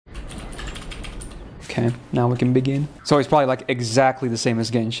Okay, now we can begin. So it's probably like exactly the same as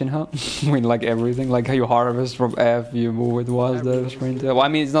Genshin, huh? I mean, like everything, like how you harvest from F, you move with was the sprint. Well, I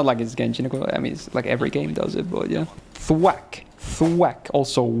mean, it's not like it's Genshin. I mean, it's like every game does it, but yeah. Thwack, thwack.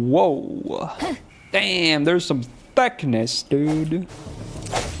 Also, whoa. Damn, there's some thickness, dude.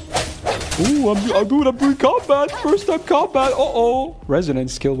 Ooh, I'm doing combat. First time combat. Uh-oh.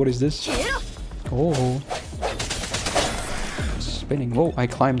 Resonance skill. What is this? Oh. Spinning. Whoa, I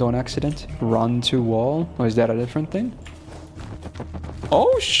climbed on accident. Run to wall. Oh, is that a different thing?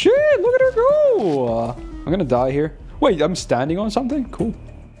 Oh, shit. Look at her go. I'm gonna die here. Wait, I'm standing on something? Cool.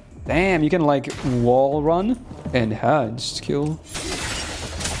 Damn, you can like wall run. Enhanced skill.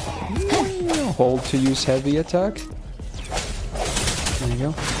 Hold to use heavy attack. There you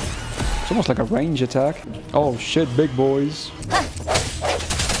go. It's almost like a range attack. Oh shit, big boys.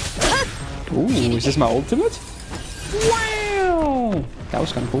 Ooh, is this my ultimate? Wow! That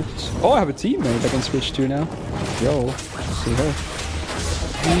was kind of cool. Oh, I have a teammate I can switch to now. Yo, see her.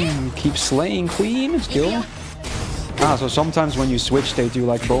 Keep slaying queen still. Ah, so sometimes when you switch they do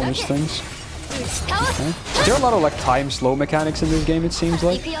like bonus things. Okay. There are a lot of like time slow mechanics in this game, it seems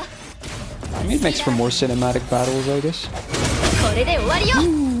like. I mean, it makes for more cinematic battles, I guess.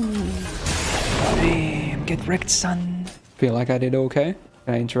 Damn, get wrecked, son. Feel like I did okay.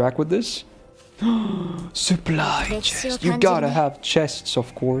 Can I interact with this? Supply chest. You gotta have chests,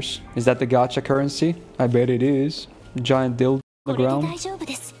 of course. Is that the gacha currency? I bet it is. Giant dildo on the ground.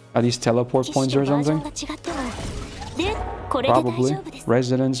 Are these teleport points or something? Probably.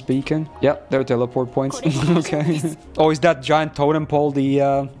 Residence beacon. Yep, they're teleport points. Okay. Oh, is that giant totem pole the...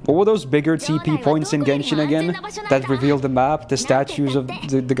 what were those bigger TP points in Genshin again? That revealed the map, the statues of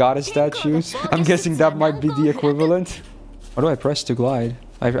the goddess statues? I'm guessing that might be the equivalent. What do I press to glide?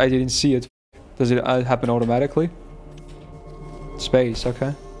 I didn't see it. Does it happen automatically? Space,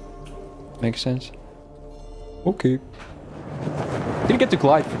 okay. Makes sense. Okay. Didn't get to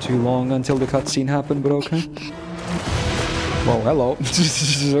glide for too long until the cutscene happened, but okay. Whoa, hello.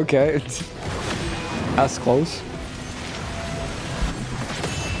 Okay. That's close.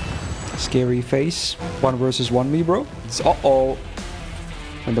 Scary face. 1 versus 1 me, bro. It's uh-oh.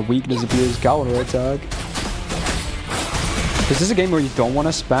 When the weakness appears, counter attack. Is this a game where you don't want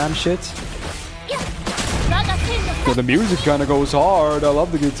to spam shit? Yeah, the music kind of goes hard. I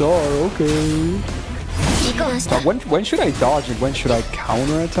love the guitar. Okay. But when should I dodge and when should I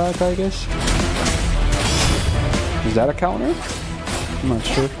counter attack, I guess? Is that a counter? I'm not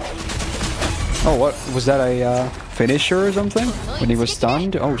sure. Oh, what? Was that a finisher or something? When he was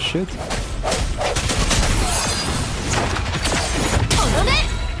stunned? Oh, shit.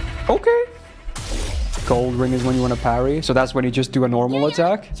 Okay. Gold ring is when you want to parry. So that's when you just do a normal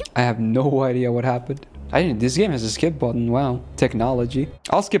attack? I have no idea what happened. This game has a skip button. Wow. Technology.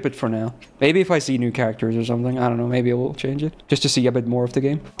 I'll skip it for now. Maybe if I see new characters or something. I don't know. Maybe I will change it. Just to see a bit more of the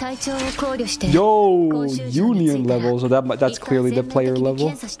game. Yo! Union level. So that's clearly the player level.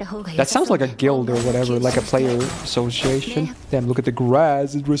 That sounds like a guild or whatever. Like a player association. Damn, look at the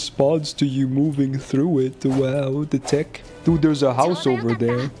grass. It responds to you moving through it. Wow. The tech. Dude, there's a house over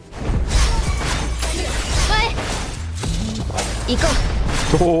there.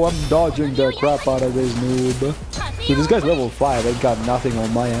 Oh, I'm dodging the crap out of this noob. Dude, this guy's level 5. I got nothing on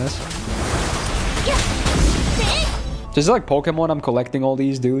my ass. Just like Pokemon, I'm collecting all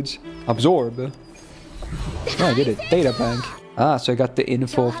these dudes. Absorb. Oh, I did it. Data bank. Ah, so I got the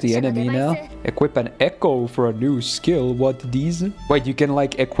info of the enemy now. Equip an echo for a new skill. What these? Wait, you can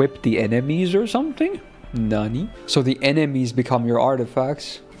like equip the enemies or something? Nani? So the enemies become your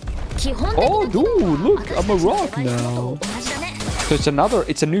artifacts. Oh, dude, look, I'm a rock now. So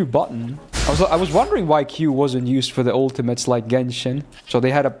it's a new button. I was wondering why Q wasn't used for the ultimates like Genshin. So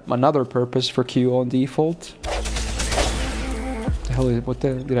they had another purpose for Q on default. The hell is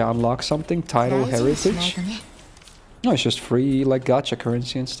it? Did I unlock something? Title heritage? No, it's just free like gacha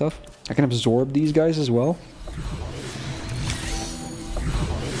currency and stuff. I can absorb these guys as well.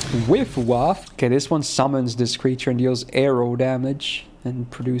 Whiff waff. Okay, this one summons this creature and deals arrow damage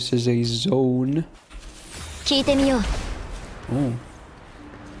and produces a zone. Oh.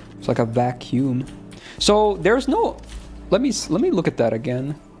 It's like a vacuum. So there's no... Let me look at that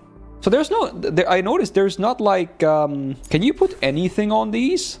again. So there's no... I noticed there's not like... can you put anything on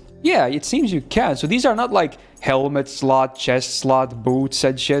these? Yeah, it seems you can. So these are not like helmet slot, chest slot, boots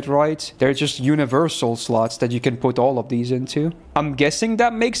and shit, right? They're just universal slots that you can put all of these into. I'm guessing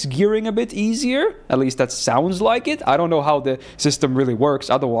that makes gearing a bit easier. At least that sounds like it. I don't know how the system really works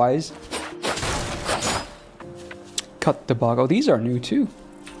otherwise. Cut the bug. Oh, these are new too.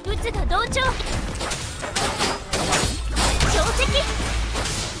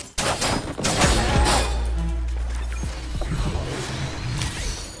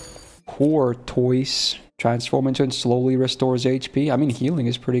 Tortoise. Transform into and slowly restores HP. I mean, healing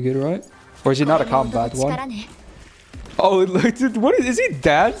is pretty good, right? Or is it not a combat one? Oh, look, what is he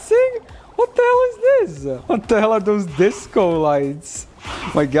dancing? What the hell is this? What the hell are those disco lights?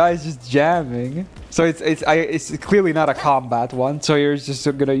 My guy's just jamming. So it's clearly not a combat one. So you're just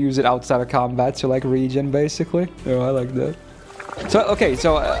gonna use it outside of combat to like regen, basically. Oh, I like that. So, okay,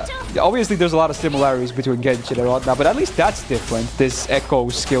 so obviously there's a lot of similarities between Genshin and whatnot, but at least that's different. This echo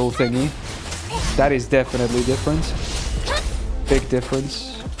skill thingy. That is definitely different. Big difference.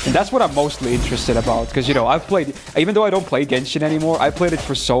 And that's what I'm mostly interested about, because, you know, I've played, even though I don't play Genshin anymore, I played it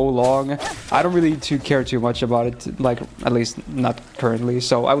for so long. I don't really care too much about it, like, at least not currently.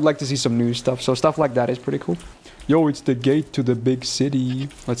 So I would like to see some new stuff. So stuff like that is pretty cool. Yo, it's the gate to the big city.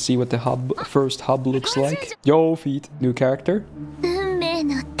 Let's see what the first hub looks like. Yo, feet. New character.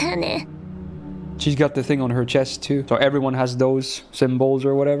 She's got the thing on her chest too. So everyone has those symbols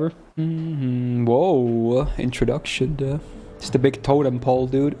or whatever. Whoa. Introduction. It's the big totem pole,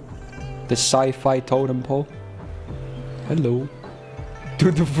 dude. The sci-fi totem pole. Hello.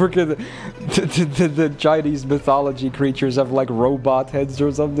 Dude, the freaking the Chinese mythology creatures have like robot heads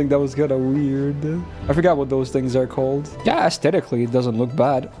or something. That was kind of weird. I forgot what those things are called. Yeah, aesthetically it doesn't look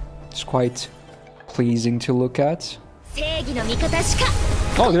bad. It's quite pleasing to look at.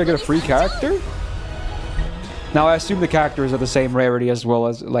 Oh, did I get a free character? Now, I assume the characters are the same rarity as well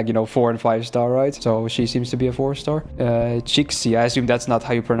as, like, you know, 4 and 5 star, right? So she seems to be a 4-star. Chixi, I assume that's not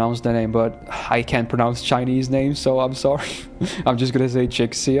how you pronounce the name, but I can't pronounce Chinese names, so I'm sorry. I'm just gonna say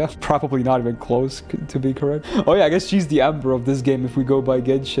Chixia. Probably not even close to be correct. Oh yeah, I guess she's the emperor of this game if we go by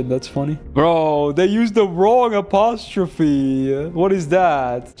Genshin. That's funny. Bro, they used the wrong apostrophe. What is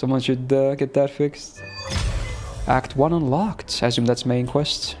that? Someone should get that fixed. Act 1 unlocked. I assume that's main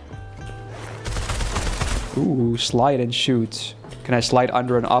quest. Ooh, slide and shoot. Can I slide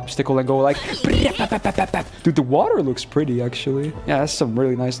under an obstacle and go like... Dude, the water looks pretty, actually. Yeah, that's some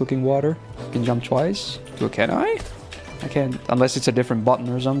really nice looking water. You can jump twice. Can I? I can't, unless it's a different button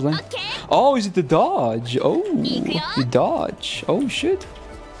or something. Oh, is it the dodge? Oh, you dodge. Oh, shit.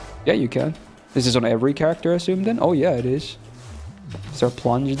 Yeah, you can. This is on every character, I assume, then? Oh, yeah, it is. Is there a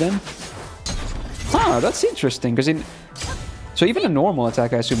plunge, then? Huh, that's interesting, because in... So even a normal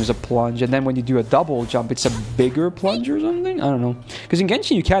attack, I assume, is a plunge. And then when you do a double jump, it's a bigger plunge or something? I don't know. Because in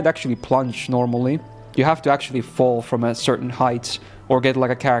Genshin, you can't actually plunge normally. You have to actually fall from a certain height. Or get like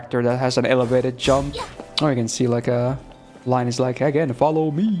a character that has an elevated jump. Or you can see like a line is like, again,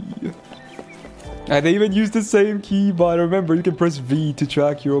 follow me. And they even use the same key, but remember, you can press V to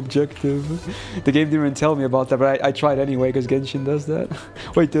track your objective. The game didn't even tell me about that, but I tried anyway because Genshin does that.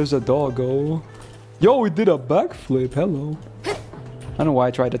 Wait, there's a doggo. Yo, it did a backflip. Hello. I don't know why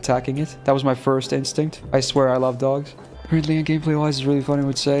I tried attacking it. That was my first instinct. I swear I love dogs. Apparently, gameplay-wise, is really fun, I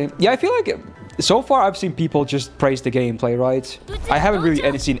would say. Yeah, I feel like... So far, I've seen people just praise the gameplay, right? I haven't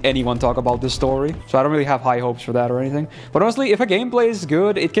really seen anyone talk about the story. So I don't really have high hopes for that or anything. But honestly, if a gameplay is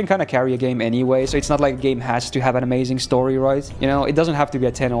good, it can kind of carry a game anyway. So it's not like a game has to have an amazing story, right? You know, it doesn't have to be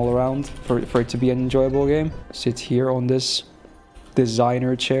a 10 all around for it to be an enjoyable game. Sit here on this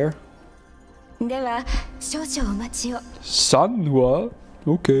designer chair. Sanhua?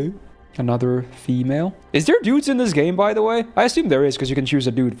 Okay. Another female. Is there dudes in this game, by the way? I assume there is, because you can choose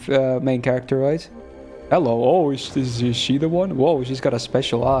a dude main character, right? Hello. Oh, is she the one? Whoa, she's got a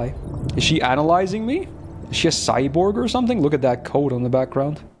special eye. Is she analyzing me? Is she a cyborg or something? Look at that coat on the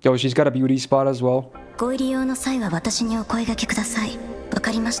background. Yo, she's got a beauty spot as well.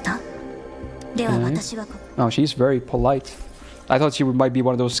 Oh, she's very polite. I thought she might be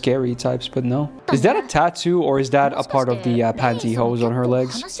one of those scary types, but no. Is that a tattoo or is that a part of the pantyhose on her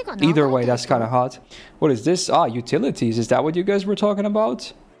legs? Either way, that's kind of hot. What is this? Ah, utilities. Is that what you guys were talking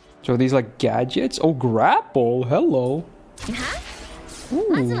about? So are these like gadgets? Oh, grapple. Hello.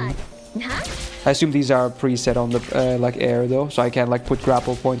 Ooh. I assume these are preset on the like air though, so I can't like put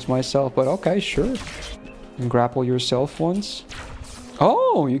grapple points myself, but okay, sure. And grapple yourself once.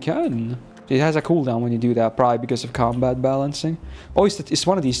 Oh, you can. It has a cooldown when you do that, probably because of combat balancing. Oh, it's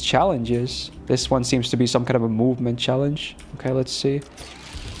one of these challenges. This one seems to be some kind of a movement challenge. Okay, let's see.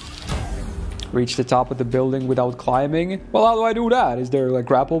 Reach the top of the building without climbing. Well, how do I do that? Is there like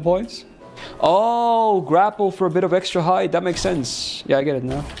grapple points? Oh, grapple for a bit of extra height. That makes sense. Yeah, I get it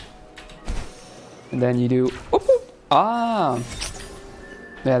now. And then you do... Whoop, whoop. Ah.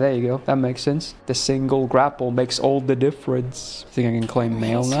 Yeah, there you go. That makes sense. The single grapple makes all the difference. I think I can claim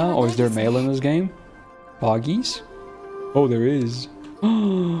mail now. Or is there mail in this game? Boggies? Oh, there is.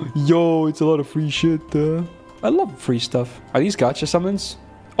 Yo, it's a lot of free shit. I love free stuff. Are these gacha summons?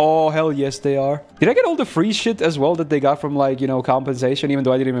 Oh, hell yes, they are. Did I get all the free shit as well that they got from, like, you know, compensation, even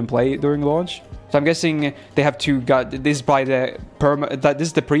though I didn't even play it during launch? So I'm guessing they have two this by the this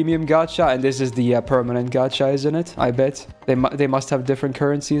is the premium gacha and this is the permanent gacha, isn't it? I bet they must have different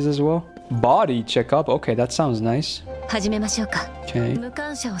currencies as well. Body checkup. Okay, that sounds nice. Okay,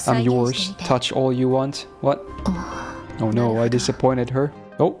 I'm yours. Touch all you want. What? Oh no, I disappointed her.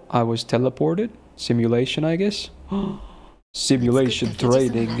 Oh, I was teleported. Simulation, I guess. Simulation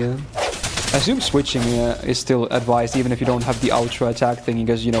trading. I assume switching is still advised even if you don't have the ultra attack thing,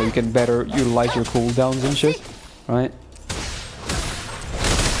 because, you know, you can better utilize your cooldowns and shit, right?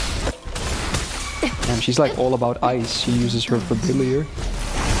 And she's like all about ice. She uses her familiar.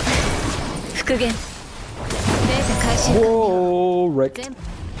 Whoa, wrecked.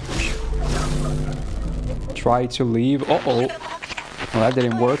 Try to leave. Uh-oh. Well, that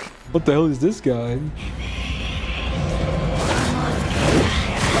didn't work. What the hell is this guy?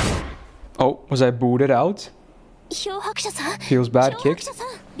 Oh, was I booted out? Feels bad kicked.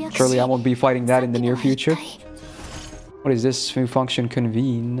 Surely I won't be fighting that in the near future. What is this new function?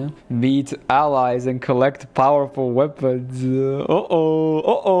 Convene. Meet allies and collect powerful weapons. Uh-oh.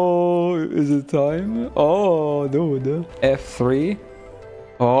 Uh-oh. Is it time? Oh, dude. F3.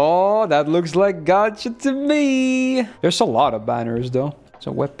 Oh, that looks like gacha to me. There's a lot of banners though.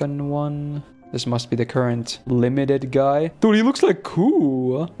 So weapon 1. This must be the current limited guy. Dude, he looks like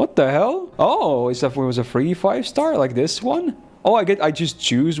cool. What the hell? Oh, is that it was a free 5-star like this one? Oh, I just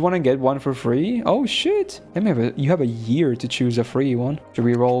choose one and get one for free? Oh shit. You have a year to choose a free one. Should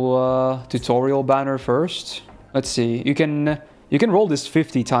we roll tutorial banner first? Let's see. You can roll this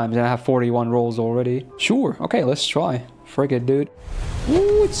 50 times and I have 41 rolls already. Sure. Okay, let's try. Frig it, dude.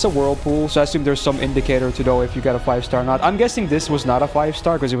 Ooh, it's a whirlpool. So I assume there's some indicator to know if you got a 5-star or not. I'm guessing this was not a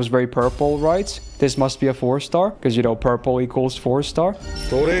 5-star because it was very purple, right? This must be a 4-star because, you know, purple equals 4-star.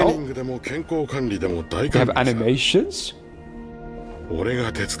 Oh. They have animations?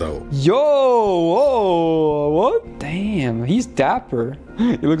 Yo! Whoa! What? Damn, he's dapper.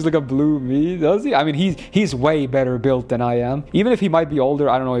 He looks like a blue me, does he? I mean, he's way better built than I am. Even if he might be older,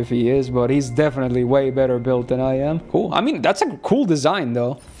 I don't know if he is, but he's definitely way better built than I am. Cool. I mean, that's a cool design,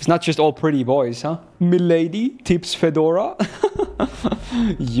 though. It's not just all pretty boys, huh? Milady tips Fedora.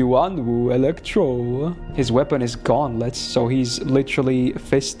 Yuanwu Electro. His weapon is gauntlets, so he's literally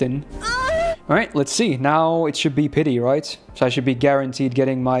fisting. Alright, let's see. Now it should be pity, right? So I should be guaranteed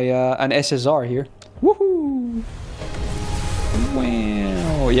getting my an SSR here. Woohoo!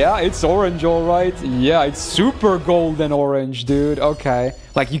 Wow. Yeah, it's orange, alright. Yeah, it's super golden orange, dude. Okay.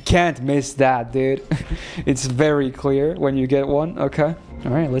 Like, you can't miss that, dude. It's very clear when you get one. Okay.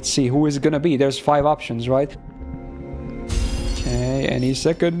 Alright, let's see. Who is it gonna be? There's 5 options, right? Okay, any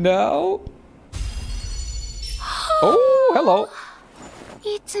second now. Oh, hello.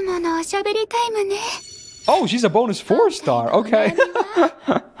 Oh, she's a bonus 4-star. Okay.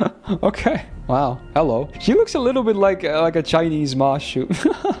 Okay. Wow. Hello. She looks a little bit like a Chinese Mashu.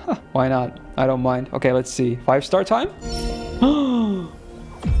 Why not? I don't mind. Okay, let's see. 5-star time? Is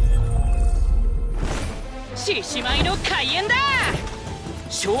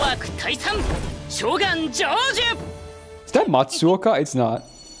that Matsuoka? It's not.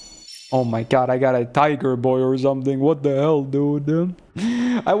 Oh my god, I got a tiger boy or something. What the hell, dude?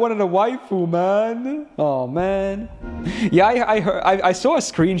 I wanted a waifu, man. Oh, man. Yeah, I saw a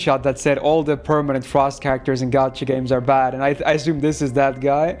screenshot that said all the permanent Frost characters in gacha games are bad, and I assume this is that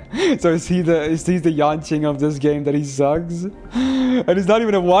guy. So is he the Yanqing of this game that he sucks? And he's not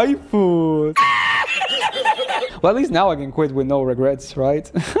even a waifu. Well, at least now I can quit with no regrets, right?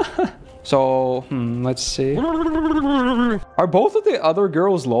 So, let's see. Are both of the other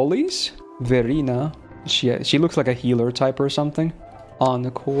girls lolis? Verina. She looks like a healer type or something. On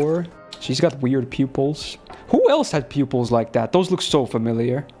the core. She's got weird pupils. Who else had pupils like that? Those look so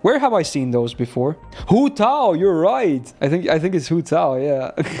familiar. Where have I seen those before? Hu Tao, you're right. I think it's Hu Tao,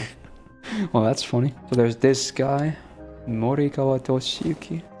 yeah. Well, that's funny. So there's this guy. Morikawa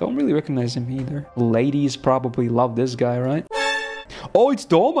Toshiyuki. Don't really recognize him either. Ladies probably love this guy, right? Oh, it's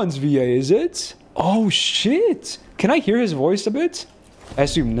Doman's VA, is it? Oh, shit. Can I hear his voice a bit? I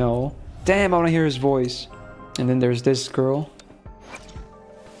assume no. Damn, I want to hear his voice. And then there's this girl.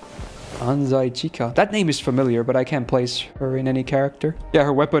 Anzai Chika. That name is familiar, but I can't place her in any character. Yeah,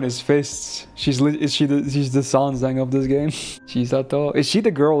 her weapon is fists. She's the Sanzang of this game. Chisato. Is she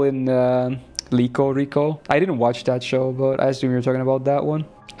the girl in Liko Rico? I didn't watch that show, but I assume you're talking about that one.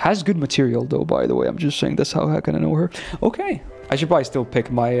 Has good material, though, by the way. I'm just saying that's how I can know her. Okay. I should probably still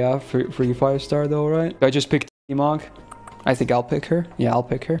pick my free 5-star, though, right? I just picked T-Mog. I think I'll pick her. Yeah, I'll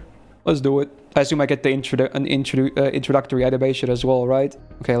pick her. Let's do it. I assume I get the introductory animation as well, right?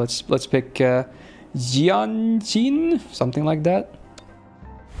 Okay, let's pick Jianjin, something like that.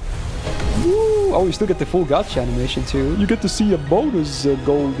 Woo! Oh, you still get the full gacha animation too. You get to see a bonus,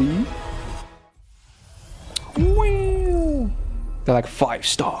 Goldie. Wow. They're like 5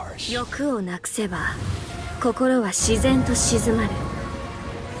 stars. The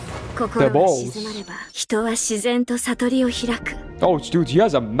balls. Oh, dude, he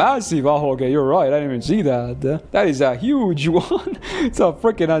has a massive ahoge. You're right. I didn't even see that. That is a huge one. It's a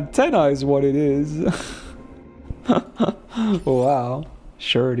freaking antenna is what it is. Wow.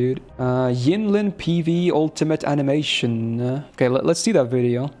 Sure, dude. Yinlin PV Ultimate Animation. Okay, let's see that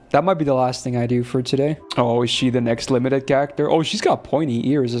video. That might be the last thing I do for today. Oh, is she the next limited character? Oh, she's got pointy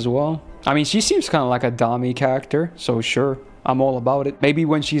ears as well. I mean, she seems kind of like a Dami character, so sure. I'm all about it. Maybe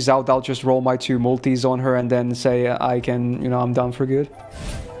when she's out, I'll just roll my 2 multis on her and then say I can, you know, I'm done for good.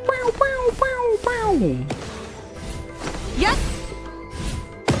 Yes.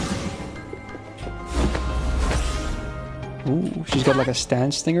 Ooh, she's got like a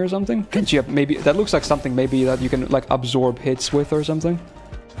stance thing or something. Can she have maybe that looks like something maybe that you can like absorb hits with or something?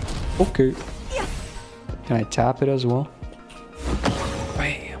 Okay. Can I tap it as well?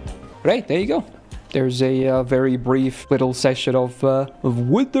 Bam. Right, there you go. There's a very brief little session of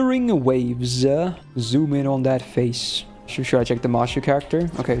Wuthering Waves. Zoom in on that face. Should I check the Mashu character?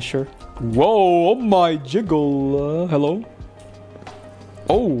 Okay, sure. Whoa, oh my jiggle. Hello?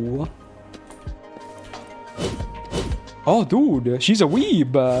 Oh. Oh, dude, she's a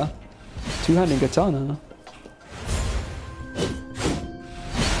weeb. Two-handed katana.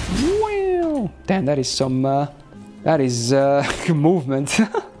 Wow. Damn, that is some, that is, movement.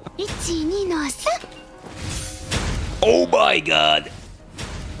 Oh my god.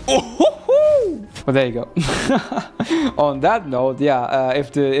 Oh, well, there you go. On that note, yeah,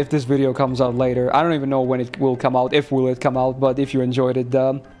 if this video comes out later, I don't even know when it will come out, if will it come out, but if you enjoyed it,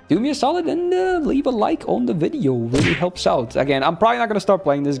 do me a solid and leave a like on the video. Really helps out. Again, I'm probably not going to start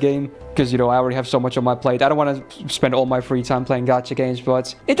playing this game because, you know, I already have so much on my plate. I don't want to spend all my free time playing gacha games,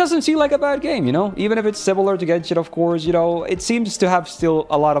 but it doesn't seem like a bad game, you know? Even if it's similar to Genshin, of course, you know, it seems to have still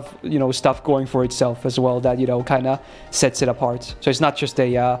a lot of, you know, stuff going for itself as well that, you know, kind of sets it apart. So it's not just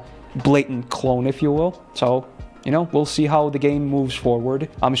a blatant clone, if you will. So, you know, we'll see how the game moves forward.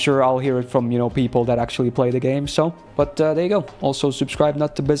 I'm sure I'll hear it from, you know, people that actually play the game. So, but there you go. Also, subscribe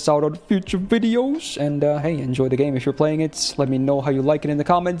not to miss out on future videos. And hey, enjoy the game if you're playing it. Let me know how you like it in the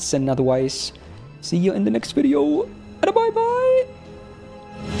comments. And otherwise, see you in the next video. And bye-bye.